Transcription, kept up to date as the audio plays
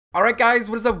Alright guys,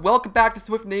 what is up? Welcome back to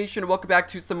Swift Nation. Welcome back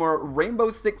to some more Rainbow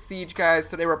Six Siege, guys.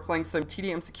 Today we're playing some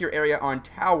TDM Secure Area on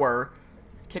Tower.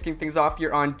 Kicking things off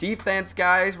here on defense,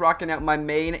 guys. Rocking out my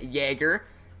main, Jaeger.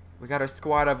 We got our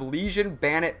squad of Legion,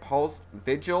 Bandit, Pulse,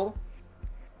 Vigil.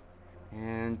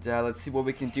 And let's see what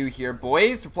we can do here,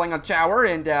 boys. We're playing on Tower,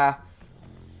 and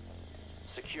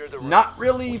not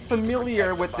really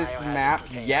familiar with this map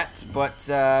yet, but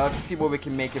let's see what we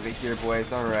can make of it here,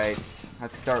 boys. Alright.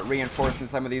 Let's start reinforcing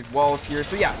some of these walls here.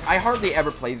 So yeah, I hardly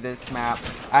ever play this map.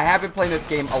 I have been playing this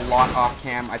game a lot off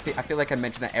cam. I feel like I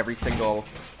mention that every single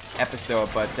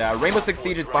episode. But Rainbow Six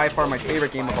Siege is by far my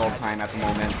favorite game of all time at the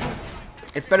moment.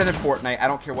 It's better than Fortnite. I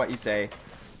don't care what you say.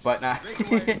 But yeah,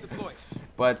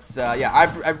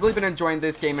 I've really been enjoying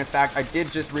this game. In fact, I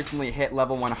did just recently hit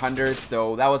level 100.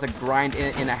 So that was a grind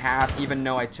in a half, even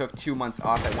though I took 2 months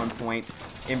off at one point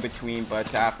in between, but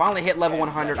finally hit level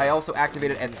 100. I also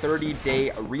activated a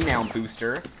 30-day renown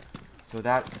booster, so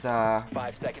that's 5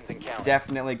 seconds and count.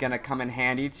 definitely gonna come in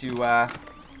handy to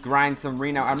grind some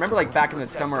renown. I remember like back in the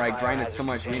summer I grinded so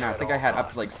much renown. I think I had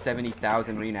up to like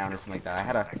 70,000 renown or something like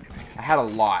that. I had a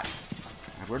lot.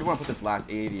 Where do I want to put this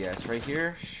last ADS? Right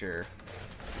here? Sure.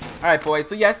 Alright, boys,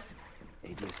 so yes,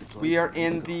 we are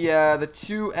in the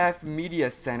 2F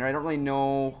Media Center. I don't really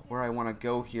know where I want to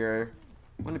go here.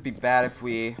 Wouldn't it be bad if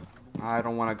we... I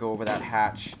don't want to go over that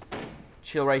hatch.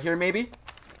 Chill right here, maybe?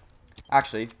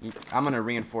 Actually, I'm going to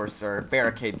reinforce or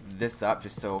barricade this up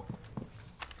just so...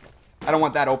 I don't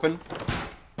want that open.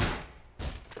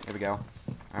 There we go.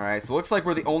 Alright, so it looks like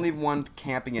we're the only one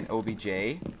camping in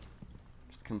OBJ.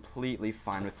 Just completely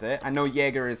fine with it. I know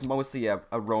Jaeger is mostly a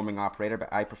roaming operator,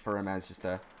 but I prefer him as just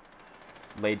a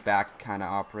laid-back kind of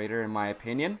operator, in my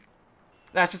opinion.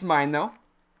 That's just mine, though.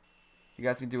 You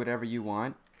guys can do whatever you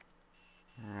want.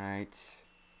 Alright.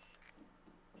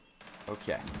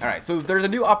 Okay. Alright, so there's a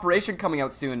new operation coming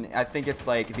out soon. I think it's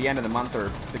like the end of the month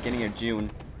or beginning of June.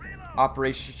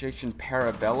 Operation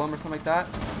Parabellum or something like that.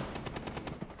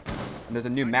 And there's a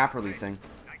new map releasing.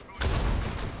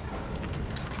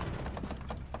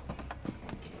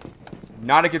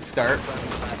 Not a good start.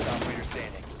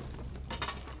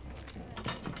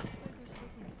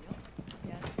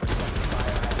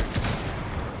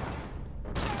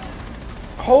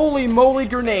 Holy moly,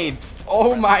 grenades!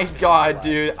 Oh my god,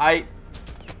 dude.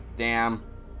 Damn.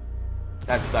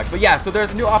 That sucks. But yeah, so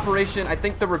there's a new operation. I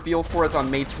think the reveal for it's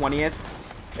on May 20th.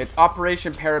 It's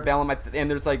Operation Parabellum. And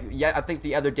there's like, yeah, I think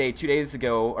the other day, 2 days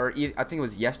ago, or I think it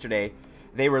was yesterday,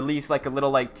 they released like a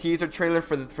little like teaser trailer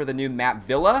for the new map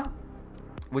Villa.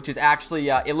 Which is actually,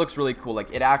 it looks really cool.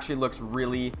 Like, it actually looks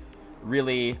really,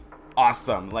 really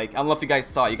awesome. Like, I don't know if you guys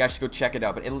saw it. You guys should go check it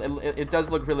out. But it does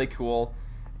look really cool.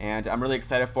 And I'm really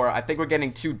excited for it. I think we're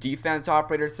getting 2 defense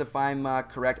operators, if I'm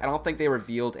correct. I don't think they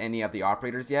revealed any of the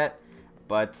operators yet.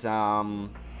 But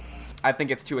I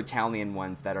think it's 2 Italian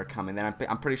ones that are coming. Then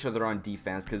I'm pretty sure they're on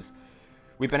defense. Because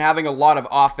we've been having a lot of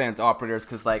offense operators.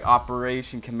 Because, like,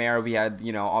 Operation Chimera, we had,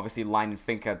 you know, obviously Line and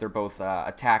Finca. They're both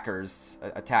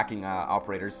attacking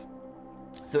operators.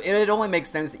 So it only makes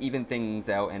sense to even things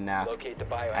out and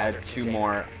add 2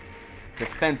 more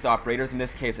defense operators. In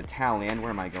this case, Italian.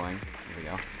 Where am I going? Here we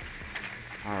go.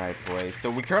 Alright, boys. So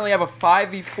we currently have a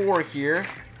 5v4 here.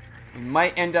 We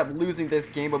might end up losing this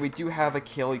game, but we do have a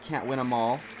kill. You can't win them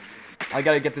all. I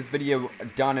gotta get this video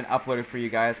done and uploaded for you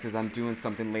guys because I'm doing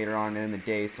something later on in the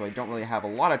day, so I don't really have a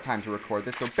lot of time to record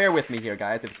this. So bear with me here,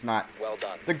 guys, if it's not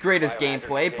the greatest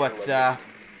gameplay. But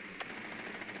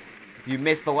if you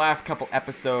missed the last couple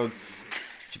episodes,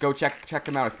 you should go check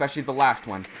them out, especially the last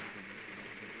one.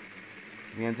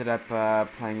 We ended up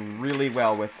playing really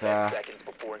well with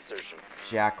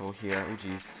Jackal here. Oh,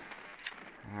 jeez.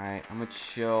 Alright, I'm gonna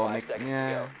chill.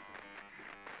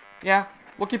 Yeah,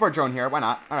 we'll keep our drone here. Why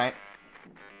not? Alright.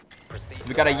 So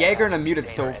we got a Jaeger and a muted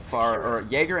so far, or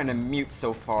Jaeger and a mute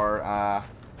so far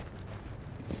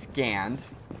scanned.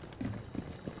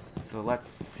 So let's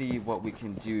see what we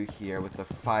can do here with the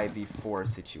 5v4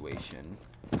 situation.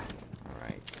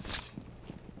 Alright.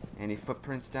 Any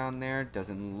footprints down there?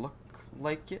 Doesn't look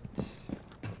like it.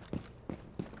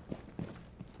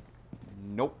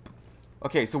 Nope.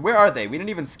 Okay, so where are they? We didn't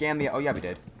even scan the... Oh, yeah, we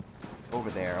did. It's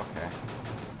over there. Okay.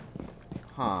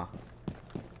 Huh.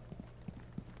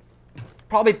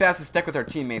 Probably best to stick with our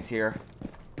teammates here.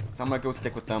 So I'm gonna go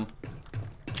stick with them.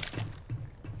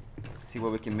 See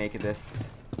what we can make of this.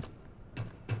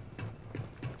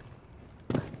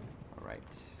 Alright.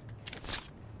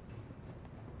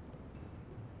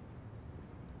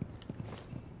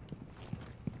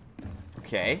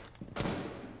 Okay.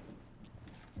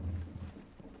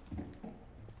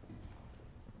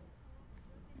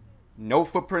 No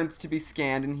footprints to be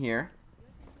scanned in here.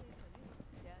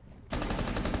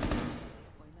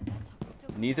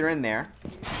 Neither in there.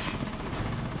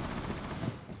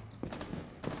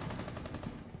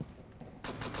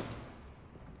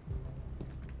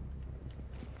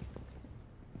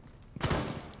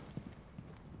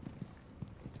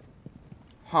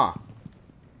 Huh.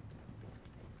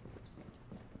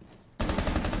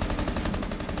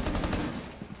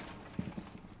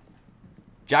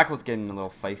 Jackal's getting a little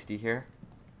feisty here.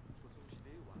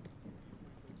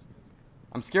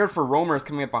 I'm scared for roamers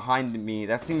coming up behind me.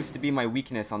 That seems to be my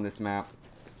weakness on this map.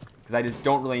 Because I just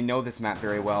don't really know this map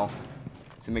very well.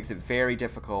 So it makes it very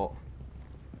difficult.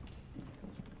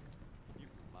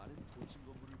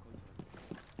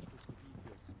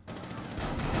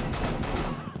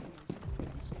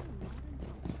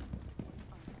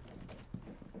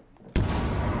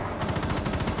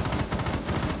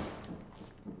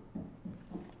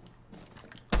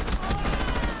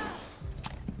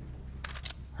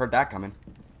 Heard that coming.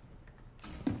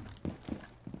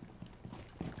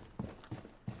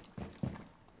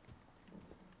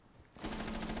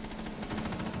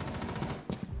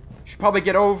 Should probably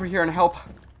get over here and help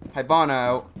Hibana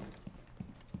out.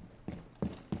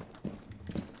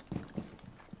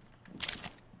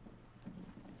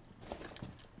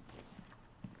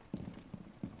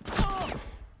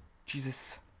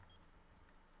 Jesus.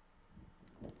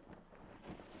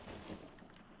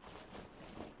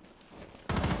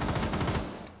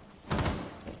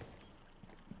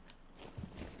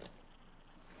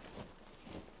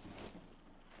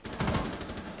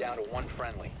 Down to one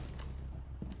friendly.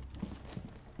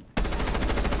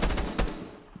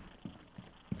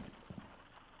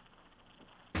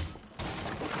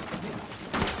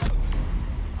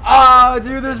 Ah,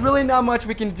 dude, there's really not much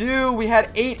we can do. We had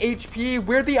 8 HP.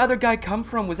 Where'd the other guy come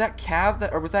from? Was that Cav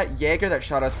that, or was that Jaeger that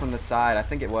shot us from the side? I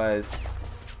think it was.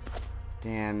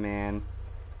 Damn, man.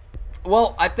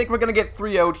 Well, I think we're gonna get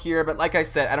 3-0'd here, but like I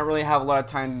said, I don't really have a lot of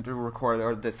time to record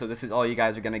or this, so this is all you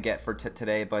guys are gonna get for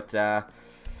today. But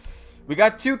we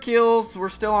got 2 kills. We're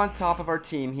still on top of our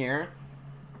team here.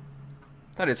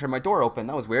 I just heard my door open.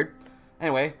 That was weird.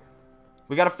 Anyway,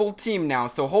 we got a full team now,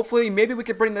 so hopefully maybe we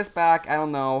could bring this back. I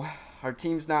don't know. Our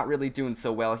team's not really doing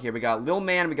so well here. We got Lil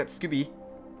Man, we got Scooby,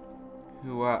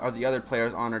 who are the other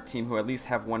players on our team who at least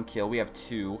have 1 kill. We have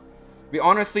 2.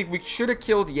 We should have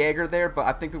killed Jaeger there, but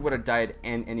I think we would have died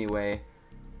anyway.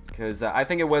 Because I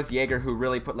think it was Jaeger who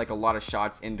really put like a lot of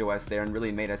shots into us there and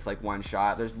really made us like one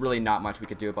shot. There's really not much we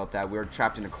could do about that. We were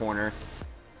trapped in a corner.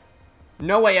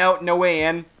 No way out, no way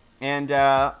in. And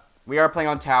we are playing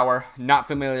on tower. Not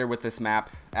familiar with this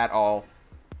map at all.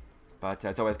 But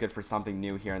it's always good for something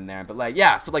new here and there. But like,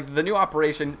 yeah, so like the new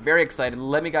operation, very excited.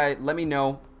 Let me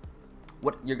know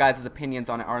what your guys' opinions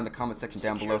on it are in the comment section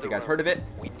down below if you guys heard of it.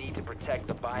 We need to protect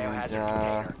the biohazard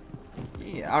container.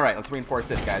 Yeah, alright, let's reinforce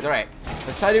this, guys. Alright,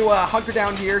 let's try to hunker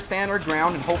down here, stand our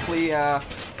ground, and hopefully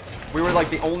we were like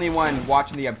the only one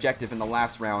watching the objective in the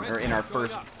last round, or in our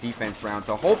first defense round.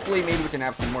 So hopefully maybe we can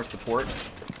have some more support.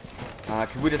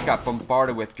 Because we just got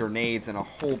bombarded with grenades and a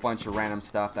whole bunch of random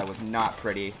stuff that was not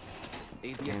pretty.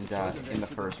 And in the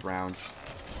first round.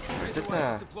 Is this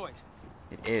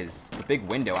It is. It's a big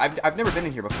window. I've never been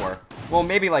in here before. Well,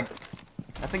 maybe like,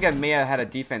 I think I may have had a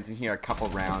defense in here a couple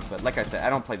rounds, but like I said, I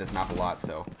don't play this map a lot,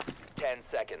 so. 10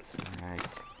 seconds. Alright.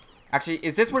 Actually,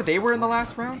 is this where they were in the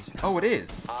last round? Oh, it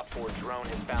is. Op 4 drone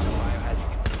has found the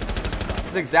biohazard container. This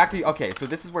is exactly, okay, so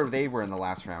this is where they were in the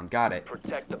last round. Got it.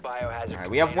 Protect the biohazard. Alright,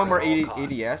 we have one more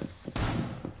ADS.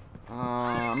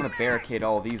 I'm gonna barricade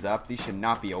all of these up. These should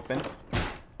not be open.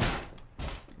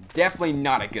 Definitely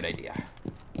not a good idea.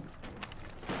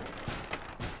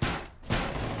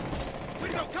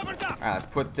 Alright, let's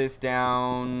put this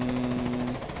down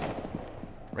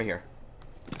right here.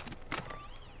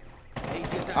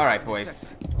 Alright,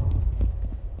 boys.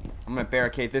 I'm gonna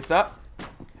barricade this up.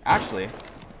 Actually,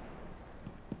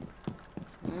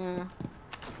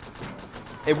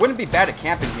 it wouldn't be bad at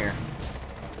camping here,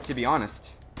 to be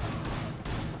honest.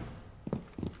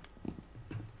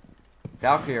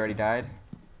 Valkyrie already died.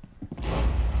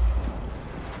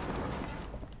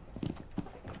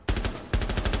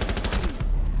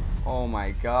 Oh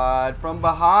my god, from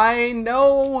behind,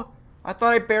 no! I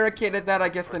thought I barricaded that, I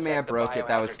guess they may have broke it,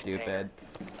 that was stupid.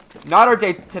 Not our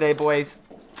day today, boys.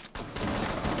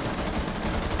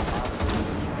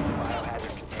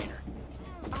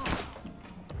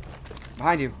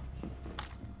 Behind you.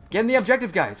 Get in the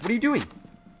objective, guys, what are you doing?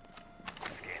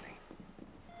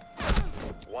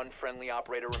 One friendly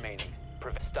operator remaining.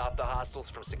 Stop the hostiles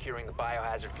from securing the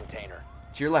biohazard container.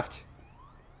 To your left.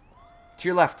 To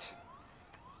your left.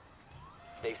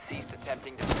 They've ceased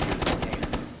attempting to secure the container.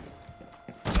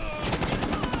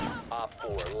 Op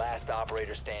 4, last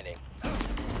operator standing.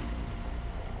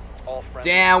 All friendly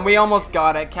Damn, we almost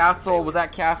got it. Castle, was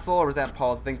that Castle or was that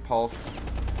Pulse? I think Pulse.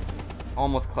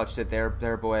 Almost clutched it there,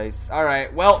 boys.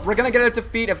 Alright, well, we're gonna get a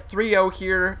defeat of 3-0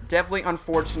 here. Definitely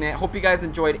unfortunate. Hope you guys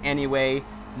enjoyed anyway.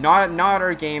 Not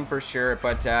our game for sure,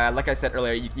 but like I said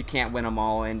earlier, you can't win them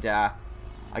all, and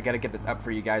I gotta get this up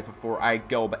for you guys before I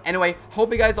go. But anyway,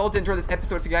 hope you guys all did enjoy this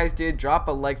episode. If you guys did, drop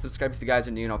a like, subscribe if you guys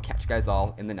are new, and I'll catch you guys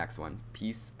all in the next one.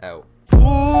 Peace out.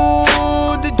 Ooh.